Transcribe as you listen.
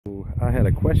I had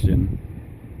a question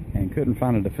and couldn't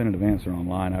find a definitive answer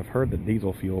online. I've heard that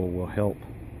diesel fuel will help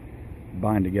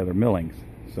bind together millings.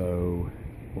 So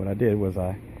what I did was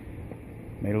I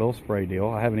made a little spray deal.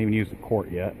 I haven't even used a quart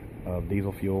yet of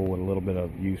diesel fuel with a little bit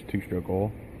of used two-stroke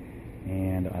oil,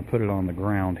 and I put it on the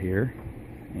ground here.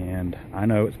 And I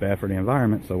know it's bad for the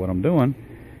environment, so what I'm doing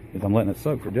is I'm letting it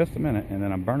soak for just a minute, and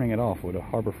then I'm burning it off with a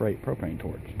Harbor Freight propane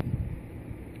torch.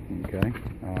 Okay.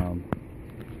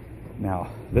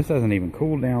 Now this hasn't even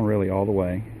cooled down really all the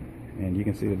way, and you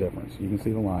can see the difference. You can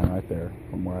see the line right there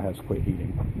from where I have to quit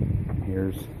heating.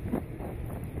 Here's,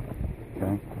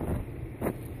 okay,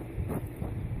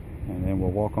 and then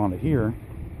we'll walk onto here.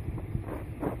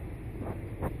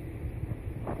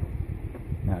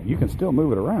 Now you can still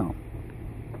move it around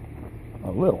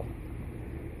a little,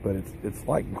 but it's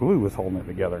like glue is holding it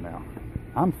together now.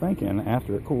 I'm thinking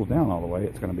after it cools down all the way,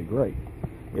 it's going to be great.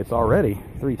 It's already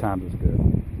 3 times as good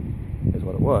as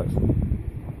what it was.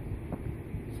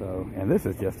 So, and this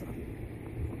is just,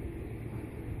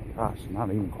 gosh, not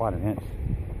even quite an inch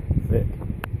thick.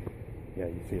 Yeah,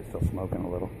 you see it's still smoking a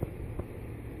little,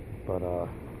 but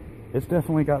it's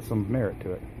definitely got some merit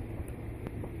to it.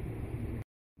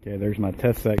 Okay, there's my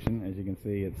test section. As you can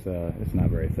see, it's not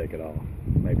very thick at all,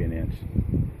 maybe an inch.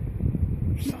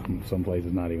 Some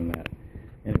places not even that.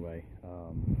 Anyway,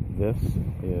 this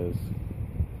is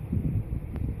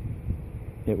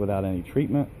it without any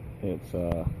treatment. It's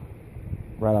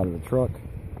right out of the truck,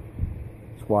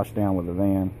 squashed down with the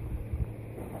van.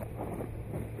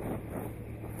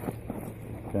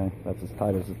 Okay, that's as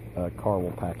tight as a car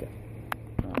will pack it.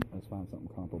 All right, let's find something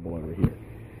comparable over here.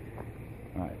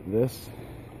 All right, this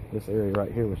area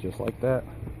right here was just like that.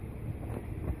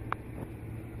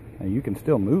 Now you can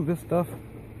still move this stuff,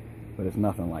 but it's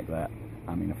nothing like that.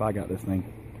 I mean, if I got this thing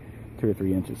 2 or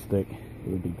 3 inches thick, it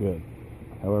would be good.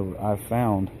 However, I've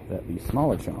found that these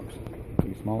smaller chunks,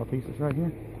 these smaller pieces right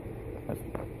here,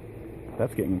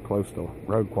 that's getting close to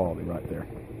road quality right there.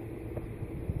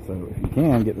 So if you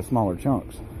can, get the smaller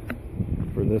chunks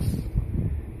for this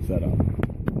setup.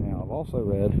 Now, I've also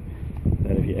read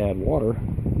that if you add water,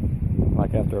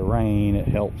 like after a rain, it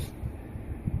helps,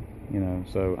 you know.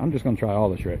 So I'm just going to try all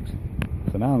the tricks.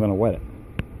 So now I'm going to wet it.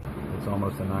 It's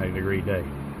almost a 90-degree day.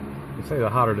 They say the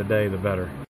hotter the day, the better.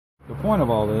 The point of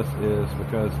all this is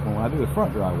because when I do the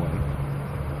front driveway,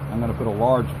 I'm going to put a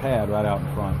large pad right out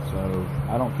in front. So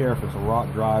I don't care if it's a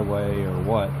rock driveway or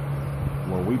what.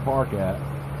 Where we park at,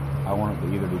 I want it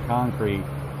to either be concrete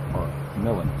or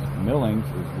millings. Millings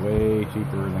is way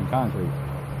cheaper than concrete.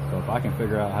 So if I can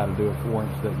figure out how to do a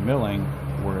 4-inch thick milling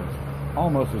where it's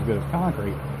almost as good as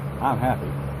concrete, I'm happy.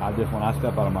 When I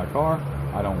step out of my car,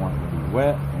 I don't want it to be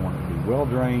wet. I want it to be well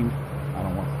drained. I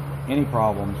don't want any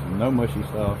problems, no mushy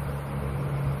stuff.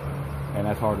 And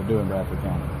that's hard to do in Bradford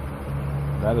County.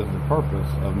 That is the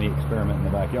purpose of me experimenting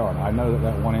in the backyard. I know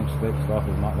that 1-inch thick stuff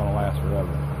is not going to last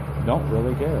forever. Don't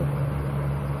really care.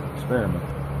 Experiment.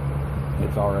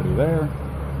 It's already there.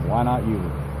 Why not use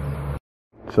it?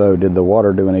 So did the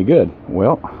water do any good?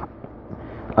 Well,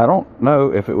 I don't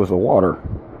know if it was the water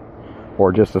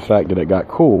or just the fact that it got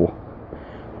cool,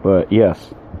 but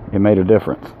yes, it made a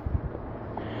difference.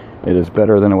 It is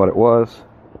better than what it was.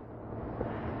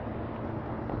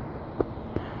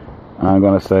 I'm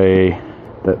going to say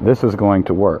that this is going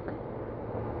to work.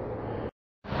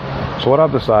 So what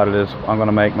I've decided is I'm going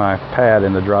to make my pad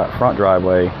in the front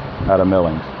driveway out of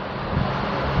millings.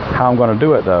 How I'm going to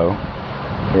do it though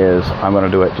is I'm going to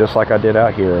do it just like I did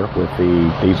out here with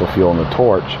the diesel fuel and the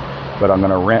torch, but I'm going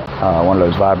to rent one of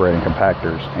those vibrating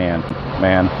compactors, and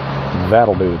man,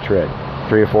 that'll do the trick.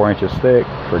 3 or 4 inches thick,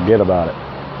 forget about it.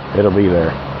 It'll be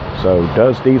there. So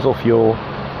does diesel fuel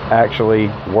actually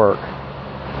work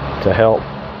to help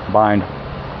bind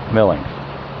millings?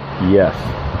 Yes.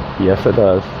 Yes, it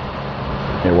does.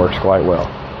 It works quite well.